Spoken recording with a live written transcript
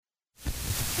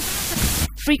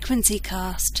Frequency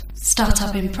Cast.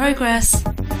 Startup in progress.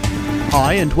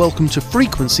 Hi and welcome to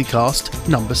Frequency Cast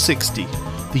number 60,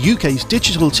 the UK's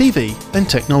digital TV and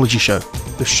technology show,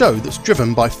 the show that's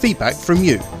driven by feedback from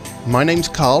you. My name's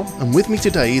Carl, and with me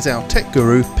today is our tech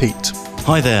guru, Pete.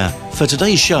 Hi there. For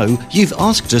today's show, you've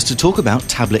asked us to talk about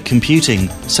tablet computing,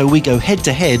 so we go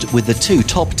head-to-head with the two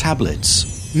top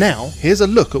tablets. Now, here's a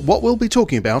look at what we'll be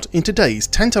talking about in today's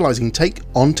tantalising take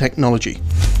on technology.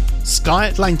 Sky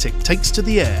Atlantic takes to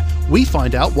the air. We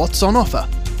find out what's on offer.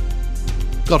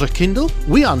 Got a Kindle?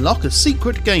 We unlock a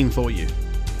secret game for you.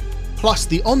 Plus,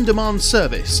 the on-demand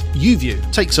service,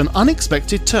 YouView, takes an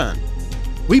unexpected turn.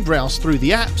 We browse through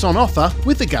the apps on offer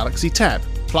with the Galaxy Tab.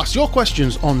 Plus, your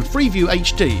questions on Freeview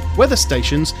HD, weather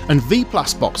stations, and V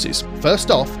Plus boxes. First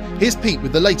off, here's Pete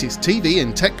with the latest TV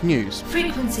and tech news.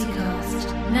 Frequency Cast.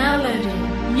 Now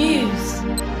loading. News.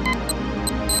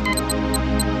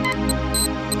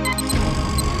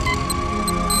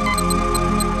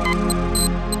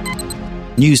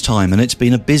 News time, and it's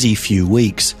been a busy few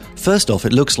weeks. First off,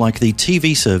 it looks like the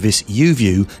TV service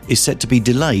YouView is set to be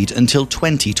delayed until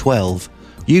 2012.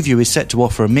 YouView is set to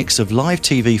offer a mix of live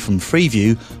TV from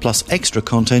Freeview plus extra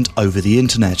content over the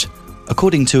internet.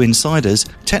 According to insiders,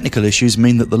 technical issues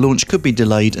mean that the launch could be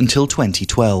delayed until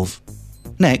 2012.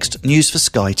 Next, news for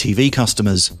Sky TV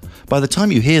customers. By the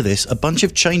time you hear this, a bunch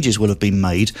of changes will have been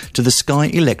made to the Sky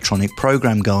Electronic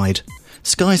Programme Guide.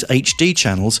 Sky's HD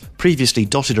channels, previously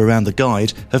dotted around the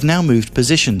guide, have now moved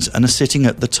positions and are sitting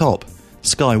at the top.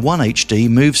 Sky One HD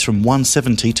moves from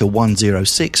 170 to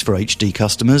 106 for HD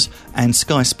customers, and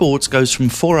Sky Sports goes from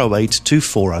 408 to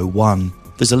 401.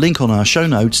 There's a link on our show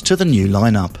notes to the new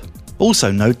lineup.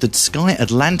 Also note that Sky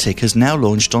Atlantic has now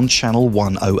launched on channel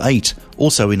 108,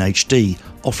 also in HD,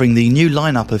 offering the new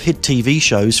lineup of hit TV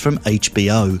shows from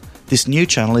HBO. This new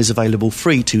channel is available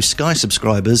free to Sky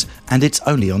subscribers, and it's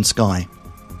only on Sky.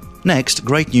 Next,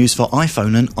 great news for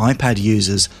iPhone and iPad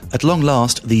users. At long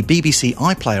last, the BBC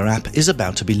iPlayer app is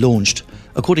about to be launched.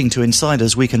 According to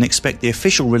insiders, we can expect the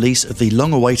official release of the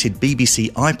long-awaited BBC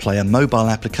iPlayer mobile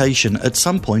application at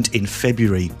some point in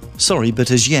February. Sorry, but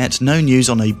as yet, no news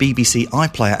on a BBC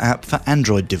iPlayer app for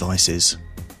Android devices.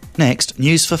 Next,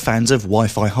 news for fans of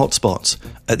Wi-Fi hotspots.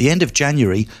 At the end of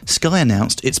January, Sky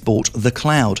announced it's bought The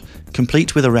Cloud,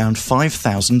 complete with around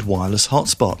 5,000 wireless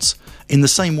hotspots. In the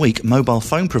same week, mobile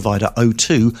phone provider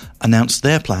O2 announced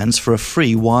their plans for a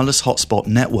free wireless hotspot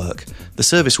network. The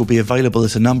service will be available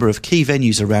at a number of key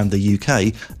venues around the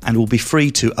UK and will be free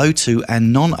to O2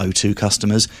 and non-O2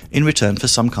 customers in return for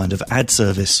some kind of ad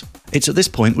service. It's at this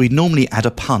point we'd normally add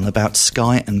a pun about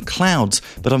Sky and clouds,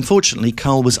 but unfortunately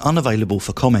Carl was unavailable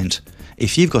for comment.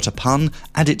 If you've got a pun,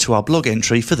 add it to our blog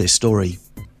entry for this story.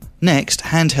 Next,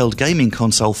 handheld gaming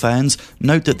console fans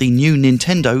note that the new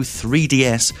Nintendo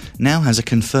 3DS now has a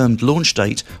confirmed launch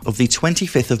date of the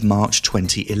 25th of March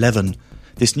 2011.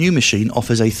 This new machine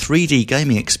offers a 3D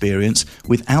gaming experience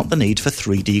without the need for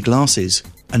 3D glasses.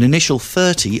 An initial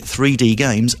 30 3D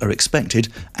games are expected,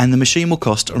 and the machine will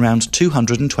cost around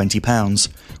 £220.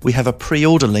 We have a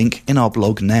pre-order link in our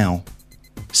blog now.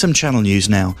 Some channel news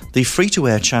now. The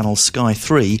free-to-air channel Sky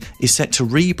 3 is set to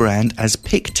rebrand as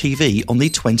Pick TV on the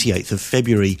 28th of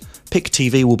February. Pick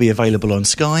TV will be available on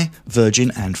Sky, Virgin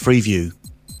and Freeview.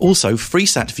 Also,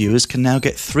 Freesat viewers can now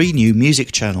get 3 new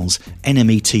music channels,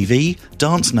 NME TV,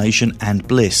 Dance Nation and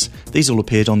Bliss. These all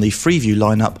appeared on the Freeview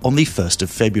lineup on the 1st of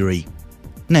February.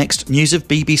 Next, news of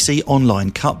BBC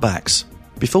online cutbacks.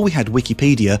 Before we had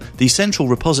Wikipedia, the central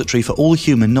repository for all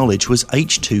human knowledge was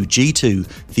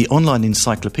H2G2, the online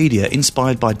encyclopedia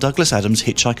inspired by Douglas Adams'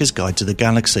 Hitchhiker's Guide to the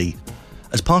Galaxy.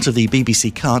 As part of the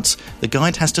BBC cuts, the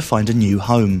guide has to find a new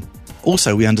home.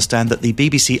 Also, we understand that the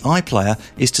BBC iPlayer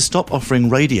is to stop offering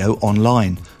radio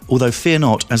online, although fear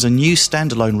not, as a new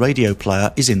standalone radio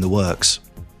player is in the works.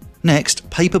 Next,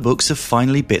 paper books have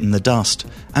finally bitten the dust.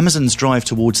 Amazon's drive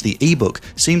towards the ebook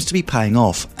seems to be paying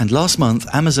off, and last month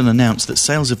Amazon announced that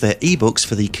sales of their ebooks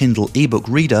for the Kindle ebook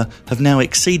reader have now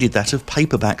exceeded that of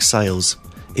paperback sales.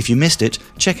 If you missed it,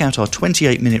 check out our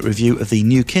 28-minute review of the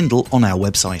new Kindle on our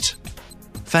website.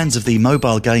 Fans of the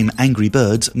mobile game Angry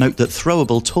Birds note that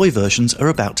throwable toy versions are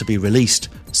about to be released.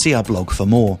 See our blog for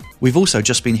more. We've also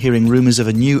just been hearing rumours of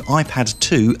a new iPad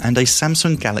 2 and a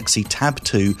Samsung Galaxy Tab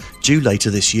 2 due later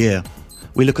this year.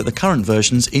 We look at the current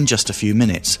versions in just a few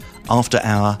minutes, after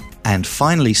our And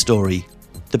Finally story.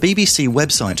 The BBC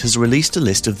website has released a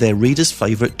list of their readers'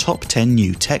 favourite top 10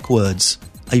 new tech words.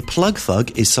 A plug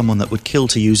thug is someone that would kill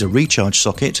to use a recharge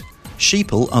socket.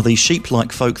 Sheeple are the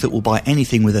sheep-like folk that will buy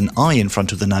anything with an I in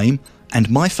front of the name, and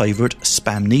my favourite,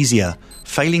 spamnesia,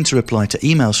 failing to reply to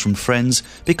emails from friends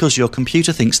because your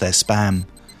computer thinks they're spam.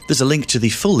 There's a link to the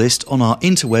full list on our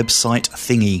interweb site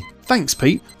thingy. Thanks,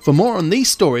 Pete. For more on these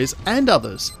stories and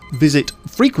others, visit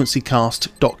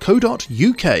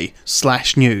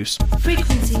frequencycast.co.uk/news.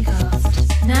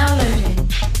 Frequencycast. Now loading.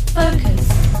 Focus.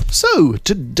 So,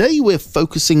 today we're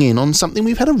focusing in on something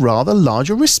we've had a rather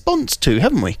larger response to,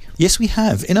 haven't we? Yes, we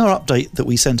have. In our update that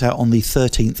we sent out on the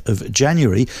 13th of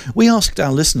January, we asked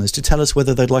our listeners to tell us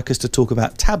whether they'd like us to talk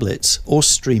about tablets or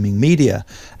streaming media.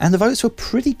 And the votes were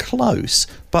pretty close,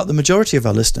 but the majority of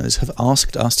our listeners have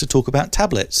asked us to talk about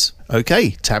tablets.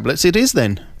 OK, tablets it is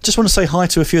then. Just want to say hi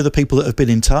to a few of the people that have been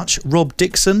in touch. Rob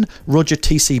Dixon, Roger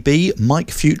TCB, Mike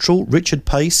Futrell, Richard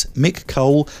Pace, Mick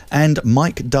Cole and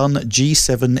Mike Dunn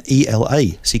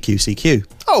G7ELA, CQCQ.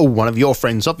 Oh, one of your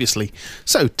friends, obviously.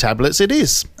 So, tablets it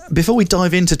is. Before we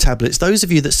dive into tablets, those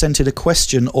of you that sent in a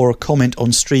question or a comment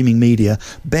on streaming media,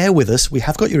 bear with us. We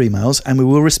have got your emails and we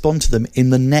will respond to them in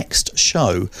the next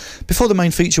show. Before the main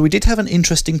feature, we did have an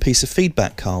interesting piece of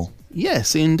feedback, Carl.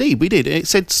 Yes, indeed, we did. It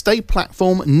said stay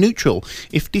platform neutral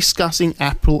if discussing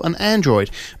Apple and Android.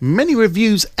 Many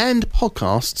reviews and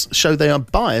podcasts show they are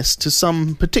biased to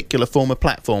some particular form of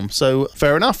platform. So,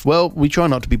 fair enough. Well, we try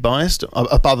not to be biased,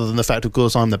 other than the fact, of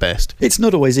course, I'm the best. It's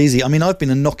not always easy. I mean, I've been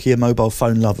a Nokia mobile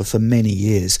phone lover for many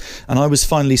years, and I was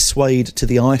finally swayed to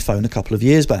the iPhone a couple of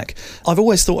years back. I've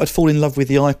always thought I'd fall in love with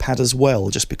the iPad as well,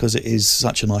 just because it is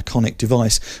such an iconic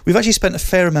device. We've actually spent a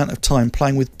fair amount of time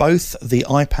playing with both the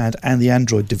iPad and the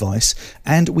Android device,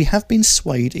 and we have been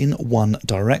swayed in one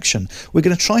direction. We're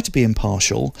going to try to be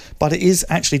impartial, but it is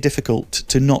actually difficult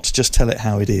to not just tell it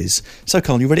how it is. So,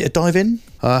 Carl, you ready to dive in?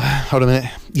 Hold a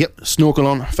minute. Yep, snorkel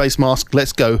on, face mask,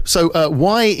 let's go. So,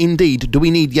 why indeed do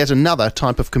we need yet another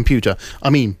type of computer?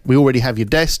 I mean, we already have your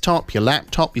desktop, your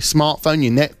laptop, your smartphone,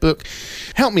 your netbook.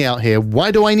 Help me out here. Why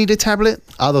do I need a tablet,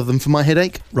 other than for my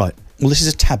headache? Right. Well, this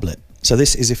is a tablet. So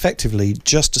this is effectively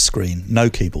just a screen, no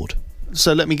keyboard.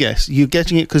 So let me guess, you're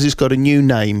getting it because it's got a new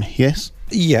name, yes?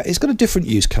 Yeah, it's got a different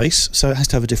use case, so it has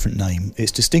to have a different name.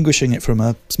 It's distinguishing it from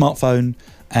a smartphone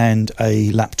and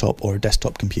a laptop or a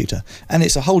desktop computer. And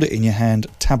it's a hold-it-in-your-hand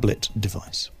tablet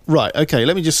device. Right, OK,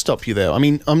 let me just stop you there. I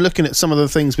mean, I'm looking at some of the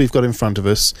things we've got in front of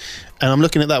us, and I'm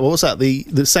looking at that. What was that? The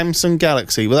Samsung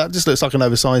Galaxy. Well, that just looks like an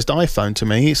oversized iPhone to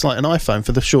me. It's like an iPhone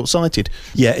for the short-sighted.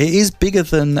 Yeah, it is bigger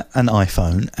than an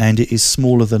iPhone, and it is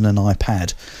smaller than an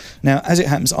iPad. Now, as it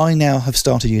happens, I now have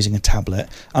started using a tablet,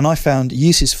 and I found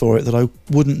uses for it that I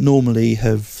wouldn't normally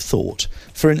have thought.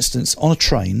 For instance, on a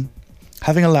train,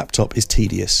 having a laptop is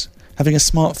tedious. Having a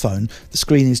smartphone, the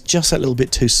screen is just that little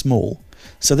bit too small.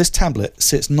 So this tablet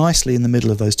sits nicely in the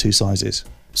middle of those two sizes.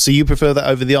 So you prefer that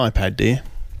over the iPad, do you?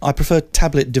 I prefer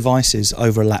tablet devices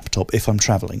over a laptop if I'm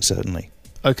travelling, certainly.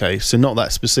 OK, so not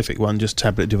that specific one, just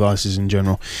tablet devices in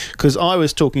general. Because I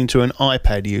was talking to an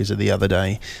iPad user the other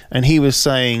day, and he was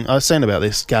saying, I was saying about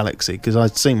this Galaxy, because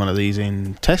I'd seen one of these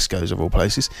in Tesco's of all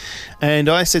places, and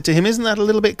I said to him, isn't that a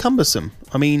little bit cumbersome?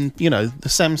 I mean, you know, the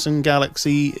Samsung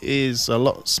Galaxy is a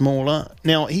lot smaller.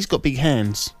 Now, he's got big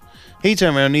hands. He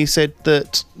turned around and he said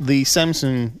that the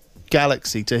Samsung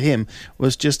Galaxy to him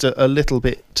was just a little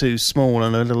bit too small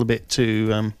and a little bit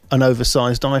too an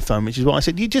oversized iPhone, which is what I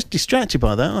said. You're just distracted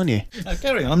by that, aren't you? No,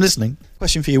 carry on, I'm listening.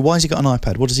 Question for you, why has he got an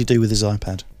iPad? What does he do with his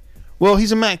iPad? Well,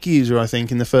 he's a Mac user, I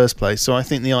think, in the first place, so I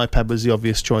think the iPad was the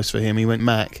obvious choice for him. He went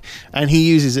Mac, and he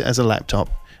uses it as a laptop.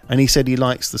 And he said he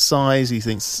likes the size. He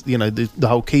thinks, you know, the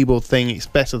whole keyboard thing, it's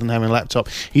better than having a laptop.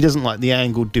 He doesn't like the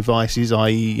angled devices,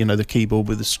 i.e., you know, the keyboard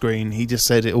with the screen. He just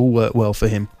said it all worked well for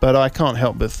him. But I can't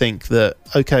help but think that,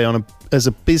 okay, as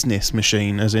a business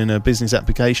machine, as in a business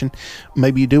application,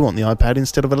 maybe you do want the iPad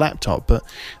instead of a laptop. But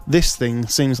this thing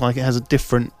seems like it has a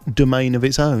different domain of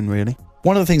its own, really.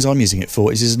 One of the things I'm using it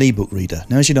for is as an ebook reader.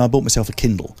 Now, as you know, I bought myself a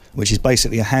Kindle, which is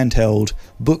basically a handheld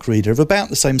book reader of about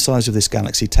the same size of this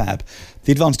Galaxy Tab.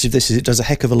 The advantage of this is it does a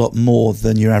heck of a lot more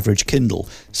than your average Kindle.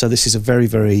 So this is a very,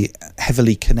 very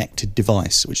heavily connected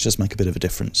device, which does make a bit of a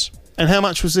difference. And how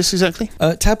much was this exactly?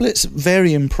 Tablets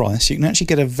vary in price. You can actually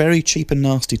get a very cheap and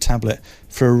nasty tablet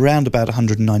for around about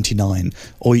 $199,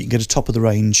 or you can get a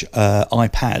top-of-the-range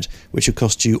iPad, which will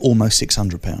cost you almost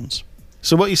 £600.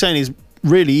 So what you're saying is,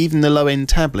 really, even the low-end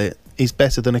tablet is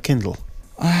better than a Kindle?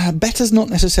 Better's not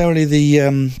necessarily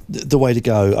the way to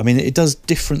go. I mean, it does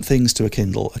different things to a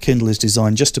Kindle. A Kindle is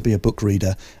designed just to be a book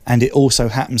reader, and it also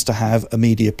happens to have a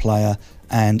media player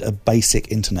and a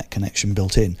basic internet connection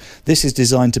built in. This is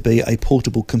designed to be a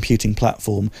portable computing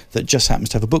platform that just happens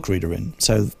to have a book reader in.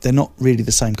 So they're not really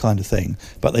the same kind of thing,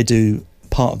 but they do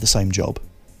part of the same job.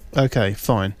 Okay,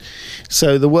 fine.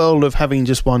 So the world of having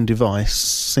just one device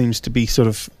seems to be sort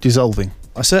of dissolving.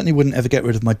 I certainly wouldn't ever get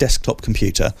rid of my desktop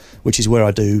computer, which is where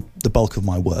I do the bulk of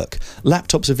my work.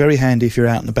 Laptops are very handy if you're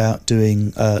out and about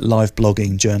doing live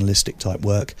blogging, journalistic type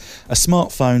work. A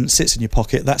smartphone sits in your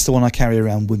pocket. That's the one I carry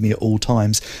around with me at all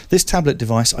times. This tablet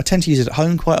device, I tend to use it at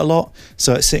home quite a lot.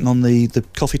 So it's sitting on the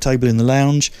coffee table in the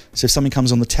lounge. So if something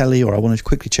comes on the telly or I want to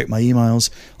quickly check my emails,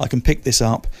 I can pick this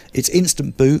up. It's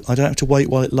instant boot. I don't have to wait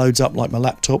while it loads up like my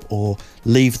laptop or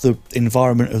leave the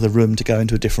environment of the room to go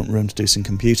into a different room to do some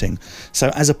computing. So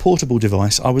as a portable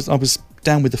device, I was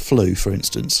down with the flu, for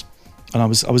instance, and I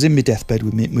was in my deathbed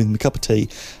with my cup of tea,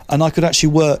 and I could actually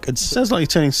work. And sounds like you're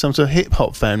turning some sort of hip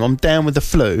hop fan. I'm down with the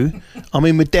flu. I'm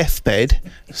in my deathbed.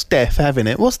 Steph having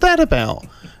it. What's that about?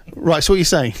 Right, so what you're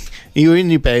saying, you were in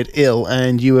your bed ill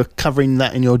and you were covering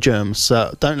that in your germs,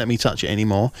 so don't let me touch it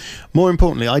anymore. More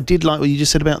importantly, I did like what you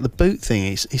just said about the boot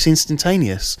thing. It's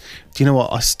instantaneous. Do you know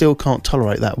what? I still can't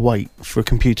tolerate that wait for a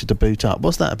computer to boot up.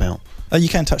 What's that about? You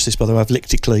can touch this, by the way. I've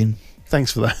licked it clean.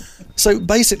 Thanks for that. So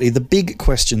basically, the big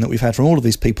question that we've had from all of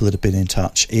these people that have been in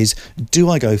touch is, do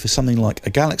I go for something like a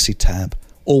Galaxy Tab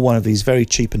or one of these very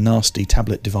cheap and nasty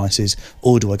tablet devices,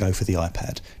 or do I go for the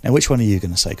iPad? Now, which one are you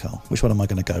going to say, Carl? Which one am I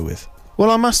going to go with? Well,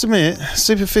 I must admit,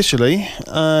 superficially,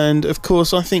 and of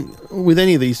course I think with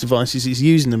any of these devices it's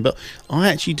using them, but I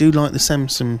actually do like the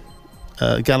Samsung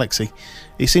Galaxy.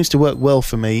 It seems to work well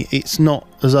for me. It's not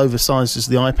as oversized as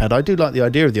the iPad. I do like the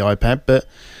idea of the iPad, but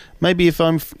maybe if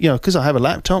I'm, because I have a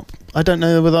laptop, I don't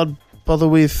know whether I'd bother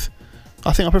with...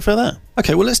 I think I prefer that.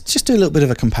 Okay, well, let's just do a little bit of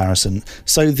a comparison.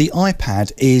 So the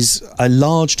iPad is a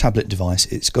large tablet device.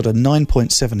 It's got a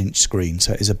 9.7-inch screen,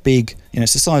 so it's a big,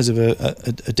 it's the size of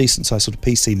a decent-sized sort of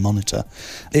PC monitor.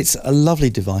 It's a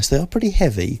lovely device. They are pretty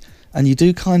heavy, and you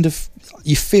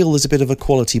feel there's a bit of a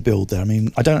quality build there. I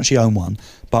mean, I don't actually own one,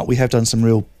 but we have done some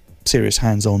real serious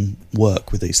hands-on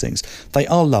work with these things. They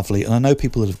are lovely, and I know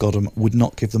people that have got them would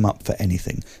not give them up for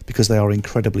anything because they are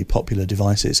incredibly popular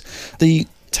devices. The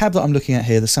tab that I'm looking at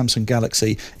here, the Samsung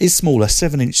Galaxy, is smaller,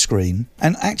 7-inch screen,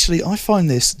 and actually I find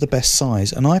this the best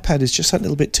size. An iPad is just a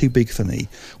little bit too big for me,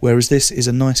 whereas this is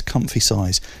a nice comfy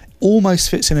size. Almost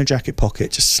fits in a jacket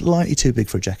pocket, just slightly too big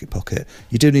for a jacket pocket.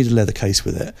 You do need a leather case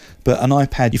with it, but an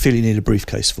iPad you feel you need a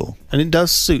briefcase for. And it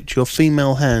does suit your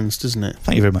female hands, doesn't it?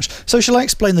 Thank you very much. So shall I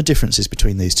explain the differences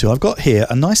between these two? I've got here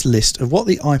a nice list of what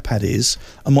the iPad is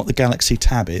and what the Galaxy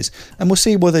Tab is, and we'll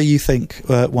see whether you think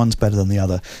one's better than the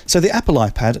other. So the Apple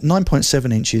iPad,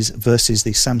 9.7 inches versus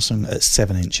the Samsung at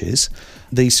 7 inches.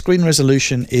 The screen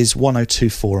resolution is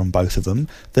 1024 on both of them.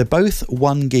 They're both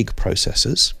 1 gig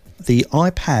processors. The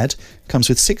iPad comes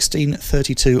with 16,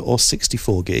 32 or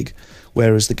 64 gig,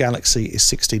 whereas the Galaxy is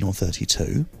 16 or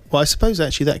 32. Well, I suppose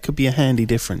actually that could be a handy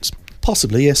difference.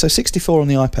 Possibly, yeah. So 64 on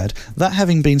the iPad. That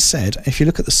having been said, if you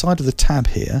look at the side of the tab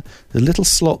here, the little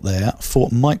slot there for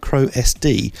micro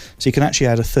SD. So you can actually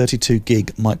add a 32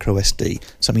 gig micro SD.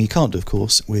 Something you can't do, of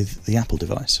course, with the Apple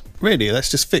device. Really? That's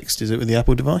just fixed, is it, with the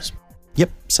Apple device? Yep,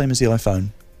 same as the iPhone.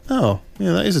 Oh,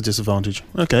 yeah, that is a disadvantage.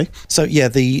 Okay. So, yeah,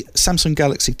 the Samsung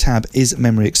Galaxy Tab is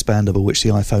memory expandable, which the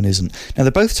iPhone isn't. Now,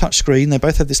 they're both touchscreen. They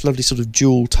both have this lovely sort of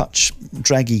dual touch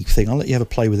draggy thing. I'll let you have a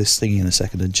play with this thingy in a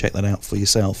second and check that out for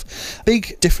yourself.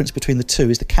 Big difference between the two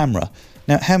is the camera.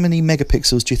 Now, how many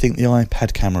megapixels do you think the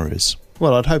iPad camera is?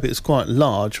 Well, I'd hope it's quite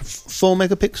large. 4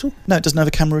 megapixel? No, it doesn't have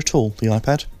a camera at all, the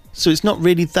iPad. So it's not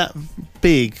really that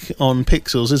big on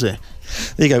pixels, is it?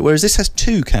 There you go. Whereas this has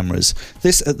 2 cameras.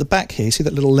 This at the back here, see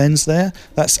that little lens there?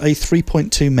 That's a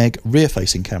 3.2 meg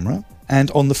rear-facing camera. And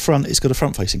on the front, it's got a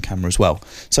front-facing camera as well.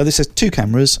 So this has 2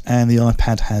 cameras, and the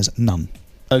iPad has none.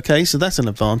 Okay, so that's an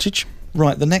advantage.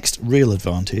 Right, the next real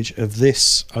advantage of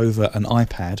this over an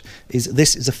iPad is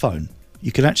this is a phone.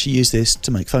 You can actually use this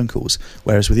to make phone calls,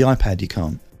 whereas with the iPad you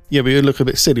can't. Yeah, but you'd look a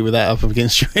bit silly with that up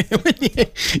against you.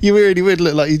 You really would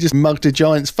look like you just mugged a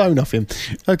giant's phone off him.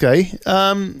 Okay,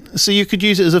 so you could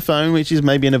use it as a phone, which is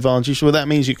maybe an advantage. Well, that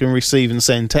means you can receive and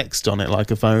send text on it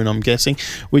like a phone, I'm guessing,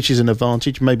 which is an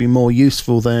advantage, maybe more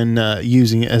useful than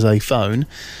using it as a phone.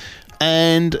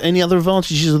 And any other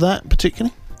advantages of that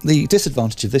particularly? The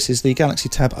disadvantage of this is the Galaxy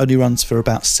Tab only runs for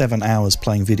about 7 hours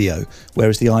playing video,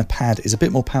 whereas the iPad is a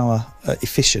bit more power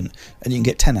efficient and you can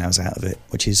get 10 hours out of it,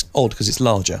 which is odd because it's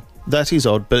larger. That is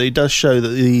odd, but it does show that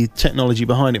the technology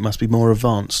behind it must be more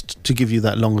advanced to give you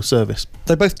that longer service.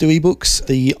 They both do ebooks.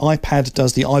 The iPad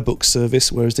does the iBooks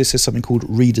service, whereas this has something called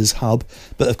Reader's Hub.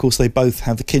 But of course, they both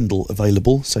have the Kindle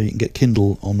available, so you can get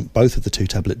Kindle on both of the 2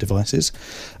 tablet devices.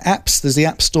 Apps, there's the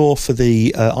App Store for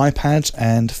the iPad,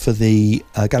 and for the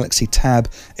Galaxy Tab,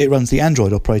 it runs the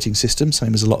Android operating system,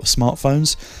 same as a lot of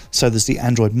smartphones. So there's the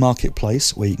Android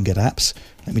Marketplace, where you can get apps.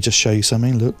 Let me just show you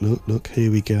something. Look,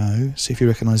 here we go. See if you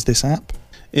recognise this app.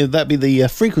 That'd be the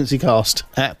Frequency Cast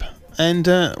app. And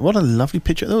what a lovely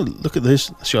picture. Oh, look at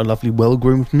this. It's got a lovely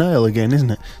well-groomed nail again,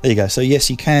 isn't it? There you go. So yes,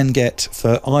 you can get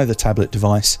for either tablet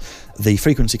device the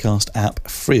FrequencyCast app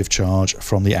free of charge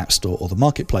from the App Store or the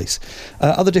Marketplace.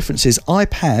 Other differences: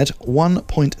 iPad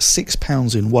 1.6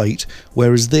 pounds in weight,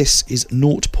 whereas this is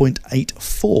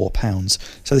 0.84 pounds.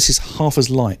 So this is half as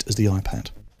light as the iPad.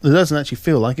 It doesn't actually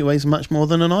feel like it weighs much more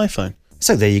than an iPhone.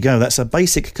 So there you go. That's a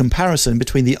basic comparison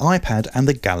between the iPad and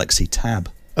the Galaxy Tab.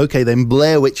 Okay then,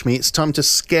 Blair Witch me, it's time to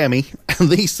scare me. And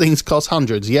these things cost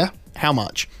hundreds, yeah? How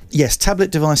much? Yes, tablet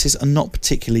devices are not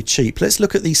particularly cheap. Let's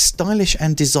look at the stylish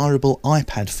and desirable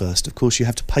iPad first. Of course, you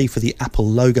have to pay for the Apple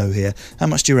logo here. How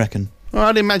much do you reckon? Well,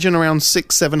 I'd imagine around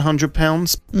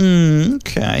 £600-700.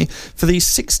 Okay. For the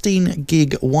 16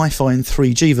 gig Wi-Fi and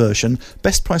 3G version,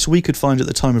 best price we could find at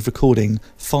the time of recording,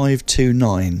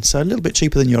 $529. So a little bit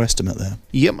cheaper than your estimate there.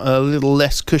 Yep, a little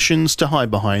less cushions to hide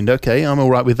behind. Okay, I'm all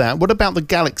right with that. What about the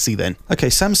Galaxy then? Okay,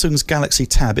 Samsung's Galaxy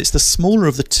Tab, it's the smaller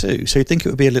of the two, so you'd think it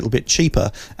would be a little bit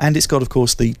cheaper, and it's got, of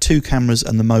course, the 2 cameras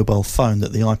and the mobile phone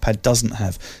that the iPad doesn't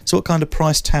have. So what kind of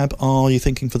price tab are you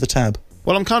thinking for the Tab?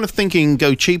 Well, I'm kind of thinking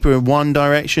go cheaper in one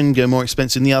direction, go more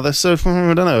expensive in the other. So, I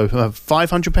don't know,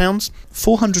 £500?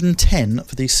 $410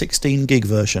 for the 16 gig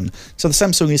version. So the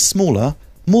Samsung is smaller,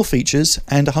 more features,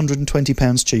 and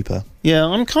 £120 cheaper. Yeah,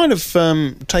 I'm kind of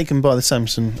taken by the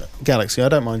Samsung Galaxy, I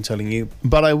don't mind telling you.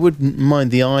 But I wouldn't mind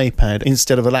the iPad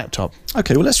instead of a laptop.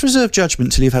 Okay, well, let's reserve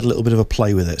judgment till you've had a little bit of a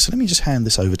play with it. So let me just hand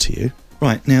this over to you.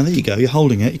 Right, now there you go, you're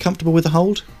holding it. You comfortable with the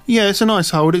hold? Yeah, it's a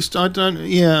nice hold. It's kind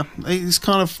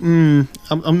of,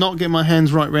 I'm not getting my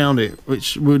hands right round it,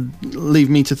 which would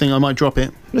leave me to think I might drop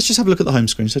it. Let's just have a look at the home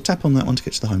screen. So tap on that one to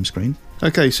get to the home screen.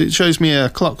 Okay, so it shows me a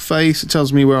clock face. It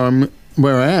tells me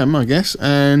where I am, I guess,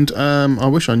 and I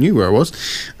wish I knew where I was.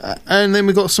 And then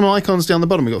we've got some icons down the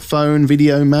bottom. We've got phone,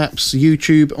 video, maps,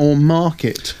 YouTube, or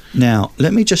market. Now,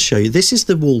 let me just show you. This is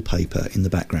the wallpaper in the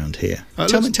background here.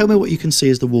 Tell me what you can see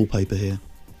as the wallpaper here.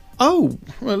 Oh,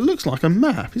 well, it looks like a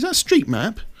map. Is that a street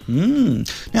map?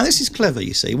 Now, this is clever,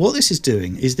 you see. What this is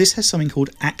doing is this has something called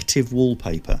active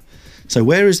wallpaper. So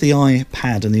whereas the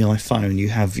iPad and the iPhone, you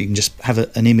can just have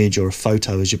an image or a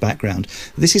photo as your background,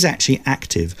 this is actually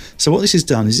active. So what this has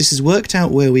done is this has worked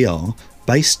out where we are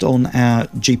based on our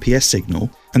GPS signal,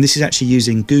 and this is actually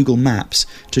using Google Maps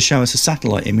to show us a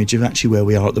satellite image of actually where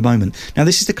we are at the moment. Now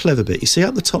this is the clever bit. You see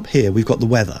up the top here we've got the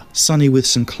weather, sunny with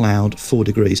some cloud, 4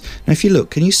 degrees. Now if you look,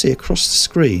 can you see across the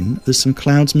screen there's some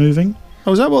clouds moving?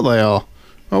 Oh, is that what they are?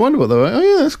 I wonder what they are. Oh,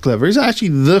 yeah, that's clever. Is that actually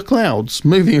the clouds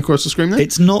moving across the screen there?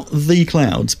 It's not the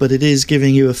clouds, but it is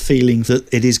giving you a feeling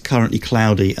that it is currently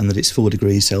cloudy and that it's 4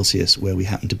 degrees Celsius where we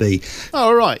happen to be.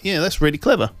 Oh, right. Yeah, that's really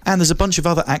clever. And there's a bunch of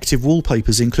other active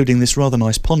wallpapers, including this rather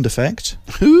nice pond effect.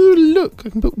 Ooh, look, I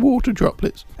can put water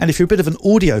droplets. And if you're a bit of an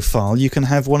audiophile, you can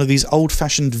have one of these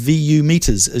old-fashioned VU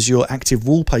meters as your active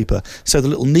wallpaper, so the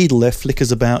little needle there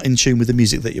flickers about in tune with the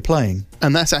music that you're playing.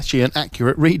 And that's actually an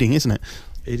accurate reading, isn't it?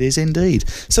 It is indeed.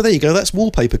 So there you go, that's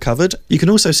wallpaper covered. You can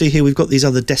also see here we've got these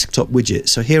other desktop widgets.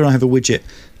 So here I have a widget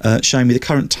showing me the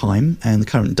current time and the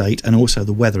current date and also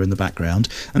the weather in the background.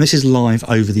 And this is live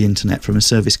over the internet from a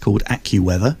service called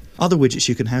AccuWeather. Other widgets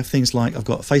you can have, things like I've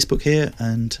got Facebook here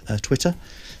and Twitter.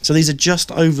 So these are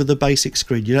just over the basic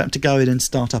screen. You don't have to go in and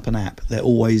start up an app. They're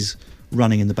always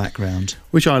running in the background.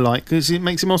 Which I like, because it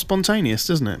makes it more spontaneous,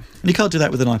 doesn't it? And you can't do that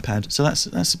with an iPad, so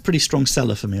that's a pretty strong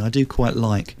seller for me. I do quite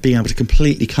like being able to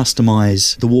completely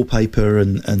customise the wallpaper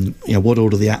and you know what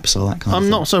order the apps are, that kind of thing. I'm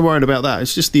not so worried about that.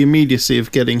 It's just the immediacy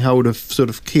of getting hold of sort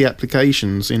of key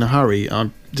applications in a hurry. I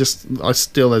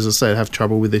still, as I said, have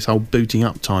trouble with this whole booting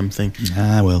up time thing.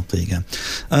 Ah, well, there you go.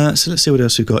 So let's see what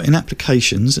else we've got. In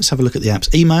applications, let's have a look at the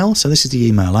apps. Email, so this is the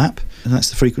email app, and that's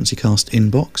the FrequencyCast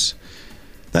inbox.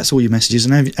 That's all your messages,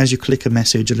 and as you click a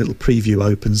message, a little preview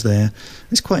opens there.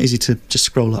 It's quite easy to just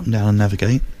scroll up and down and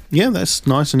navigate. Yeah, that's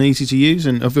nice and easy to use,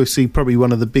 and obviously probably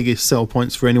one of the biggest sell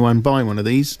points for anyone buying one of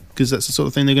these, because that's the sort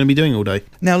of thing they're going to be doing all day.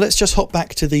 Now let's just hop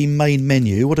back to the main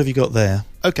menu. What have you got there?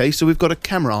 Okay, so we've got a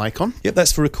camera icon. Yep,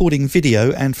 that's for recording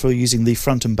video and for using the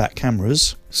front and back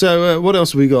cameras. So what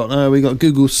else have we got? We've got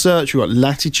Google Search, we've got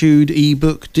Latitude,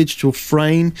 ebook, digital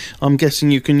frame. I'm guessing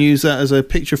you can use that as a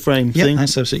picture frame thing. Yeah,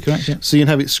 that's absolutely correct, yeah. So you can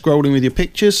have it scrolling with your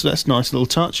pictures, so that's a nice little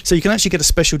touch. So you can actually get a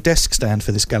special desk stand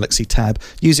for this Galaxy Tab,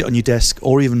 use it on your desk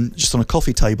or even just on a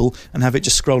coffee table and have it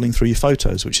just scrolling through your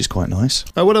photos, which is quite nice.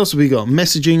 What else have we got?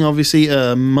 Messaging, obviously,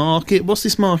 market. What's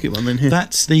this market one then here?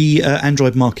 That's the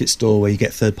Android Market Store where you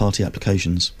get third-party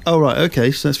applications. Oh, right,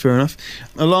 okay, so that's fair enough.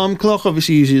 Alarm clock,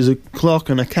 obviously uses a clock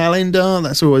and a calendar.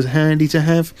 That's always handy to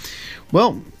have.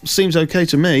 Well, seems okay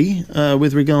to me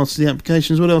with regards to the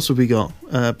applications. What else have we got?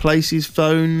 Places,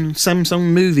 phone,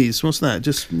 Samsung Movies. What's that?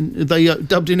 Just are they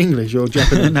dubbed in English or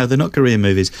Japanese? No, they're not Korean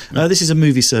movies. This is a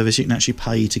movie service. You can actually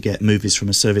pay to get movies from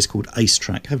a service called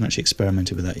AceTrack. I haven't actually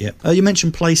experimented with that yet. You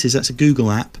mentioned Places. That's a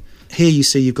Google app. Here you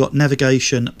see you've got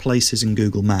navigation, places and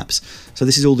Google Maps. So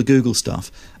this is all the Google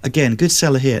stuff. Again, good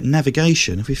seller here.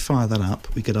 Navigation, if we fire that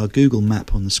up, we get our Google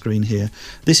map on the screen here.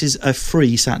 This is a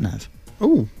free sat-nav.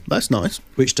 Oh, that's nice.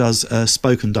 Which does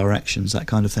spoken directions, that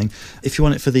kind of thing. If you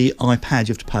want it for the iPad,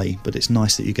 you have to pay, but it's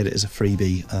nice that you get it as a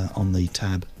freebie on the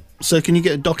tab. So can you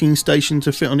get a docking station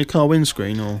to fit on your car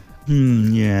windscreen, or...?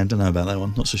 Yeah, I don't know about that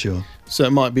one, not so sure. So it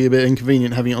might be a bit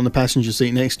inconvenient having it on the passenger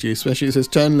seat next to you, especially if it says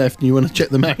turn left and you want to check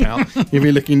the map out if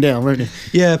you're looking down, won't you?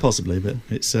 Yeah, possibly, but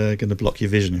it's going to block your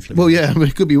vision if you look. Well, yeah, but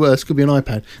it could be worse. It could be an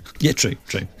iPad. Yeah, true.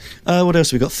 What else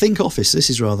have we got? Think Office.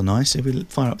 This is rather nice. If we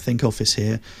fire up Think Office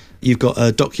here, you've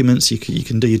got documents. You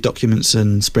can do your documents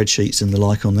and spreadsheets and the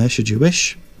like on there, should you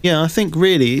wish. Yeah, I think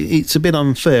really it's a bit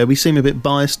unfair. We seem a bit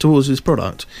biased towards this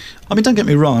product. I mean, don't get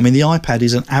me wrong. I mean, the iPad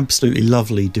is an absolutely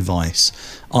lovely device.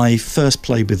 I first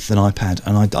played with an iPad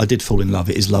and I did fall in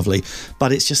love. It is lovely,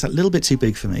 but it's just a little bit too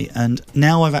big for me. And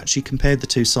now I've actually compared the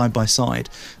two side by side,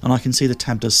 and I can see the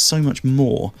tab does so much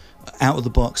more out of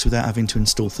the box without having to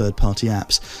install third-party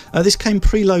apps. This came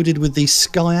preloaded with the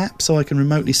Sky app, so I can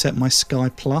remotely set my Sky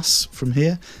Plus from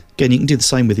here. Again, you can do the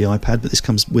same with the iPad, but this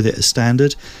comes with it as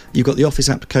standard. You've got the Office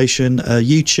application,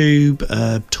 YouTube,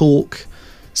 Talk,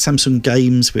 Samsung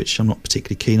Games, which I'm not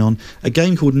particularly keen on. A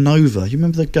game called Nova. You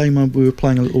remember the game we were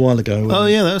playing a little while ago? Oh,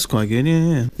 yeah, that was quite good,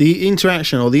 yeah. The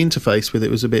interaction or the interface with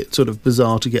it was a bit sort of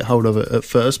bizarre to get hold of it at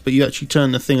first, but you actually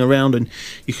turn the thing around and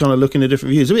you kind of look in a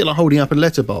different view. It's a bit like holding up a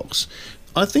letterbox.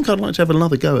 I think I'd like to have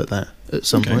another go at that at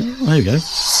some point. There you go.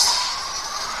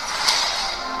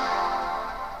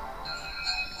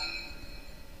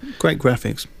 Great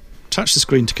graphics. Touch the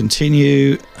screen to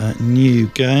continue. New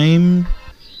game.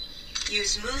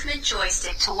 Use movement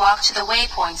joystick to walk to the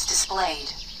waypoints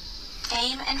displayed.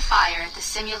 Aim and fire at the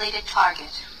simulated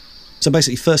target. So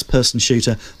basically, first-person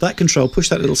shooter. That control, push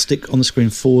that little stick on the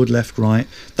screen forward, left, right.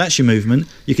 That's your movement.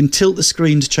 You can tilt the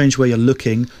screen to change where you're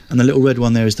looking, and the little red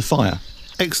one there is the fire.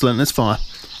 Excellent, let's fire.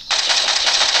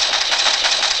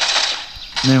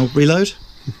 Now, reload.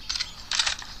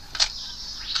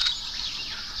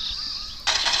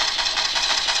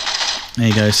 There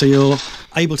you go. So you're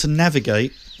able to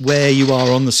navigate where you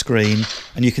are on the screen,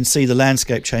 and you can see the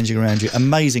landscape changing around you.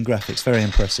 Amazing graphics, very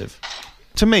impressive.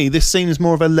 To me, this seems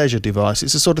more of a leisure device.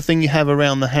 It's the sort of thing you have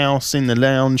around the house, in the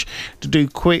lounge, to do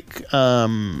quick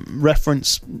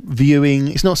reference viewing.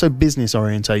 It's not so business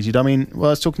orientated. I mean, well,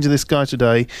 I was talking to this guy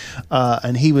today,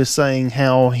 and he was saying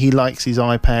how he likes his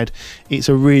iPad. It's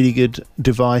a really good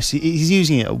device. He's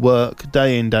using it at work,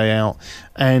 day in, day out.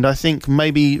 And I think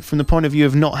maybe from the point of view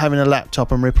of not having a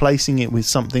laptop and replacing it with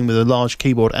something with a large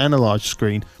keyboard and a large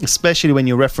screen, especially when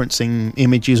you're referencing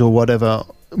images or whatever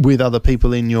with other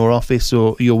people in your office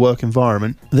or your work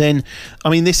environment, then, I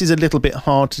mean, this is a little bit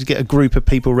hard to get a group of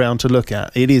people round to look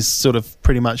at. It is sort of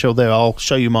pretty much, oh, there, I'll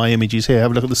show you my images here,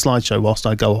 have a look at the slideshow whilst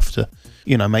I go off to,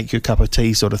 you know, make you a cup of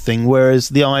tea sort of thing. Whereas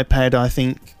the iPad, I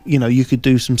think, you know, you could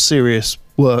do some serious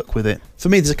work with it. For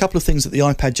me, there's a couple of things that the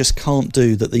iPad just can't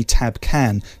do that the tab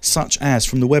can, such as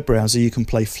from the web browser you can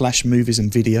play Flash movies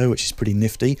and video, which is pretty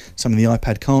nifty, something the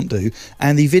iPad can't do,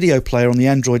 and the video player on the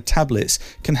Android tablets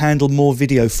can handle more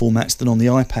video formats than on the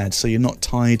iPad, so you're not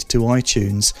tied to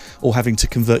iTunes or having to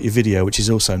convert your video, which is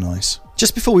also nice.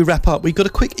 Just before we wrap up, we got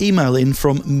a quick email in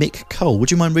from Mick Cole.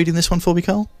 Would you mind reading this one for me,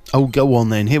 Cole? Oh, go on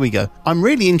then. Here we go. I'm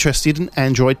really interested in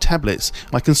Android tablets.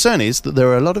 My concern is that there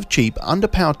are a lot of cheap,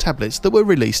 underpowered tablets that were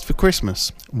released for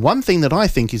Christmas. One thing that I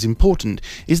think is important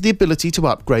is the ability to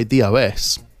upgrade the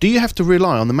OS. Do you have to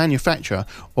rely on the manufacturer,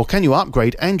 or can you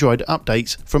upgrade Android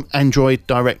updates from Android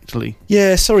directly?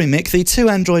 Yeah, sorry Mick, the two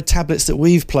Android tablets that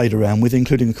we've played around with,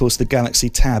 including of course the Galaxy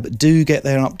Tab, do get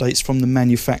their updates from the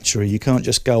manufacturer. You can't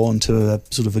just go onto a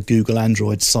sort of a Google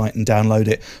Android site and download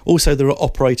it. Also, there are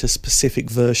operator-specific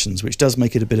versions, which does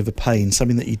make it a bit of a pain,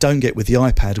 something that you don't get with the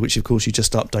iPad, which of course you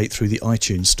just update through the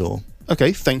iTunes store.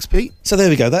 Okay, thanks Pete. So there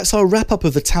we go, that's our wrap up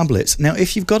of the tablets. Now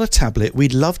if you've got a tablet,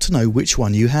 we'd love to know which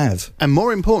one you have. And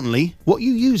more importantly, what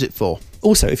you use it for.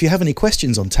 Also, if you have any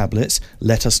questions on tablets,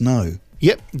 let us know.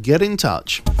 Yep, get in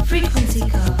touch. Frequency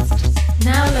Cast.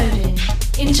 Now loading.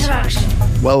 Interaction.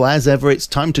 Well, as ever, it's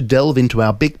time to delve into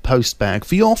our big post bag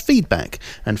for your feedback.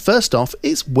 And first off,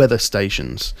 it's weather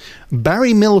stations.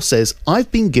 Barry Mill says,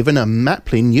 I've been given a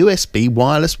Maplin USB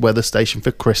wireless weather station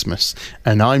for Christmas,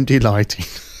 and I'm delighted.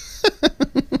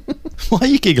 Why are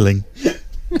you giggling?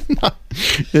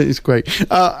 It's great.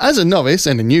 As a novice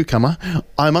and a newcomer,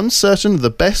 I'm uncertain of the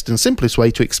best and simplest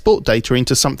way to export data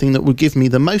into something that would give me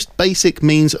the most basic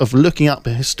means of looking up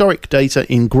historic data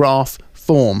in graph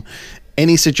form.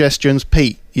 Any suggestions,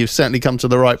 Pete? You've certainly come to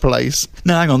the right place.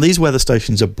 Now, hang on, these weather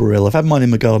stations are brilliant. I've had mine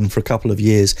in my garden for a couple of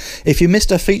years. If you missed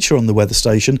a feature on the weather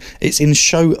station, it's in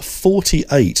show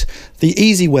 48. The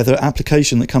easy weather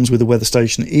application that comes with the weather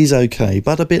station is okay,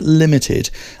 but a bit limited.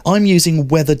 I'm using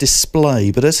Weather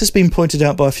Display, but as has been pointed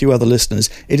out by a few other listeners,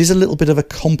 it is a little bit of a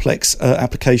complex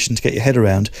application to get your head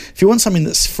around. If you want something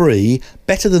that's free,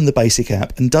 better than the basic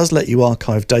app, and does let you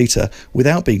archive data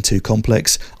without being too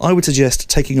complex, I would suggest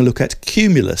taking a look at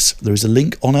Cumulus. There is a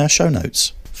link on our show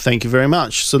notes. Thank you very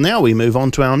much. So now we move on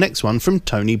to our next one from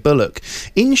Tony Bullock.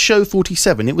 In show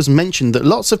 47, it was mentioned that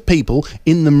lots of people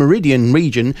in the Meridian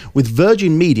region with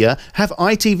Virgin Media have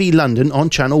ITV London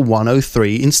on channel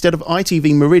 103 instead of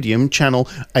ITV Meridian channel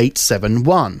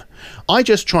 871. I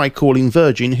just tried calling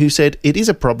Virgin, who said it is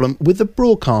a problem with the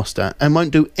broadcaster and won't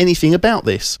do anything about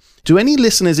this. Do any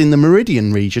listeners in the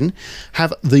Meridian region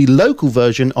have the local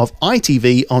version of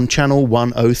ITV on channel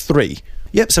 103?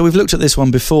 Yep, so we've looked at this one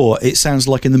before. It sounds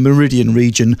like in the Meridian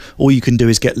region, all you can do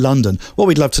is get London. What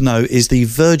we'd love to know is the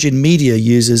Virgin Media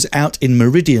users out in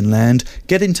Meridian land,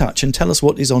 get in touch and tell us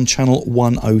what is on channel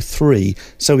 103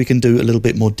 so we can do a little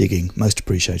bit more digging. Most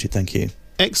appreciated, thank you.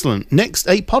 Excellent. Next,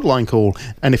 a podline call.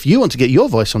 And if you want to get your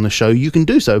voice on the show, you can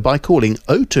do so by calling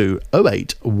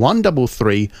 0208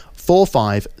 133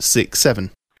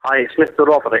 4567. Hi, it's Mr.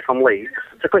 Roderick from Leeds.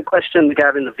 It's a quick question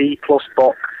regarding the V Plus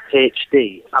Box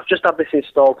HD. I've just had this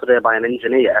installed today by an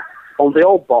engineer. On the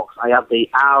old box, I have the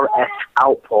RF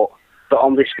output, but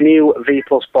on this new V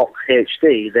Plus Box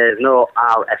HD, there's no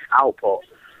RF output.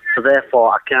 So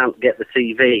therefore, I can't get the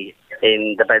TV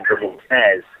in the bedroom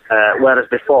upstairs. Whereas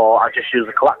before, I just use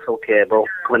a coaxial cable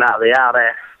coming out of the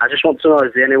RF. I just want to know,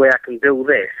 is there any way I can do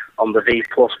this on the V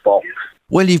Plus box?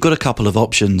 Well, you've got a couple of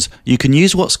options. You can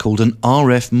use what's called an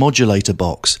RF modulator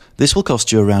box. This will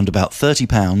cost you around about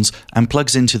 £30 and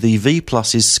plugs into the V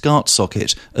Plus's SCART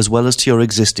socket as well as to your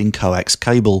existing coax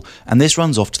cable, and this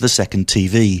runs off to the second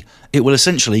TV. It will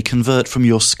essentially convert from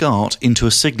your SCART into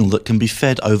a signal that can be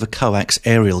fed over coax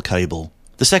aerial cable.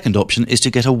 The second option is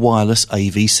to get a wireless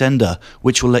AV sender,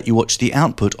 which will let you watch the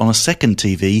output on a second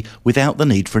TV without the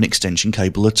need for an extension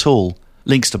cable at all.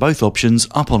 Links to both options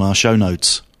up on our show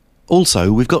notes.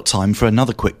 Also, we've got time for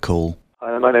another quick call.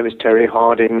 Hi, my name is Terry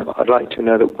Harding. I'd like to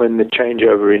know that when the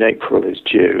changeover in April is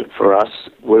due for us,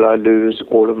 will I lose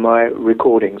all of my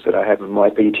recordings that I have in my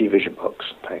BT Vision box?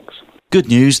 Thanks. Good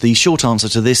news, the short answer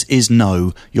to this is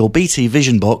no. Your BT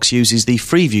Vision box uses the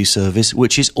Freeview service,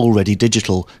 which is already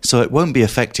digital, so it won't be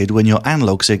affected when your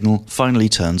analogue signal finally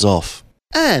turns off.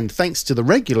 And thanks to the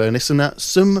regular listener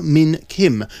Sum Min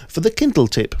Kim for the Kindle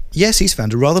tip. Yes, he's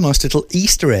found a rather nice little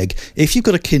Easter egg. If you've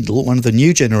got a Kindle, one of the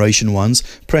new generation ones,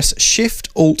 press Shift,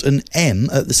 Alt and M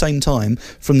at the same time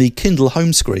from the Kindle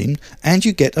home screen and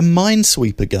you get a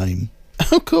Minesweeper game.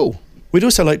 Oh, cool. We'd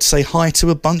also like to say hi to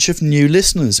a bunch of new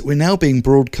listeners. We're now being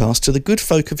broadcast to the good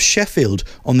folk of Sheffield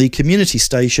on the community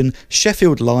station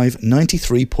Sheffield Live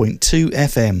 93.2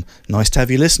 FM. Nice to have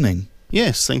you listening.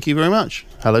 Yes, thank you very much.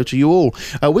 Hello to you all.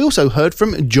 We also heard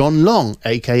from John Long,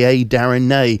 a.k.a. Darren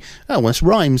Ney. Oh, well, it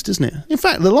rhymes, doesn't it? In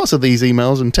fact, there are lots of these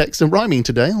emails and texts are rhyming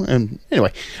today.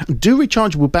 Anyway, do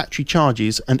rechargeable battery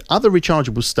charges and other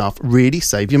rechargeable stuff really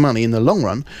save your money in the long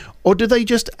run, or do they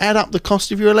just add up the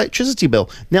cost of your electricity bill?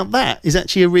 Now, that is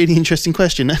actually a really interesting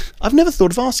question. I've never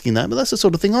thought of asking that, but that's the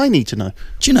sort of thing I need to know.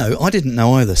 Do you know, I didn't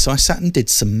know either, so I sat and did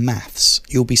some maths.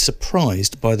 You'll be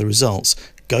surprised by the results.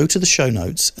 Go to the show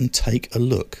notes and take a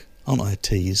look. Aren't I a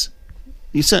tease?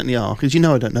 You certainly are, because you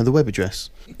know I don't know the web address.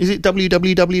 Is it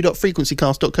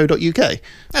www.frequencycast.co.uk?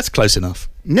 That's close enough.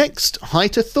 Next, hi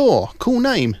to Thor. Cool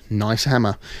name, nice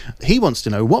hammer. He wants to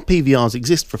know what PVRs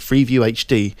exist for Freeview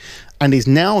HD, and is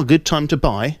now a good time to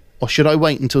buy, or should I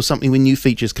wait until something with new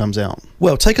features comes out?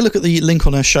 Well, take a look at the link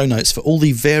on our show notes for all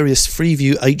the various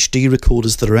Freeview HD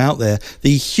recorders that are out there.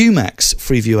 The Humax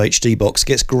Freeview HD box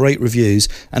gets great reviews,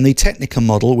 and the Technica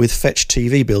model with Fetch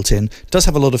TV built in does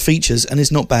have a lot of features and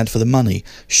is not bad for the money.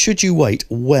 Should you wait?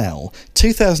 Well,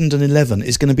 2011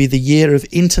 is going to be the year of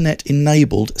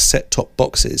internet-enabled set-top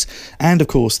boxes. And, of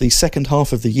course, the second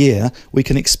half of the year, we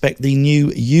can expect the new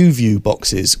UView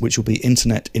boxes, which will be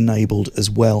internet-enabled as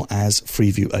well as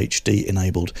Freeview HD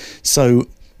enabled. So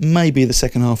maybe the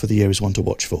second half of the year is one to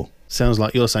watch for. Sounds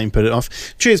like you're saying put it off.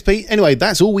 Cheers, Pete. Anyway,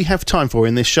 that's all we have time for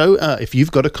in this show. If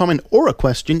you've got a comment or a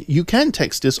question, you can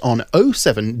text us on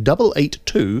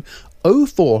 07882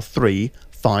 043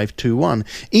 521.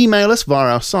 Email us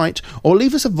via our site or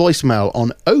leave us a voicemail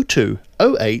on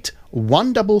 0208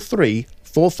 133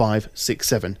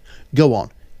 4567. Go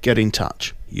on, get in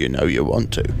touch. You know you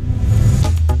want to.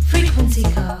 Frequency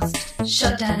Cast.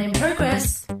 Shutdown in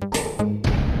progress.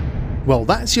 Well,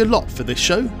 that's your lot for this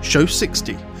show, show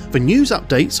 60. For news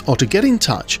updates or to get in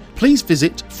touch, please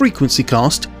visit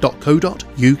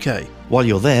frequencycast.co.uk. While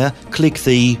you're there, click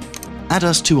the Add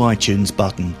Us to iTunes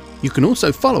button. You can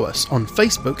also follow us on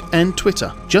Facebook and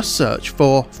Twitter. Just search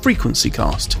for Frequency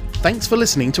Cast. Thanks for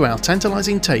listening to our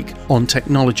tantalising take on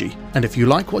technology. And if you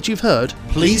like what you've heard,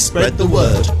 Please spread the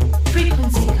word.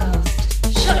 Frequency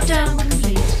Cast. Shutdown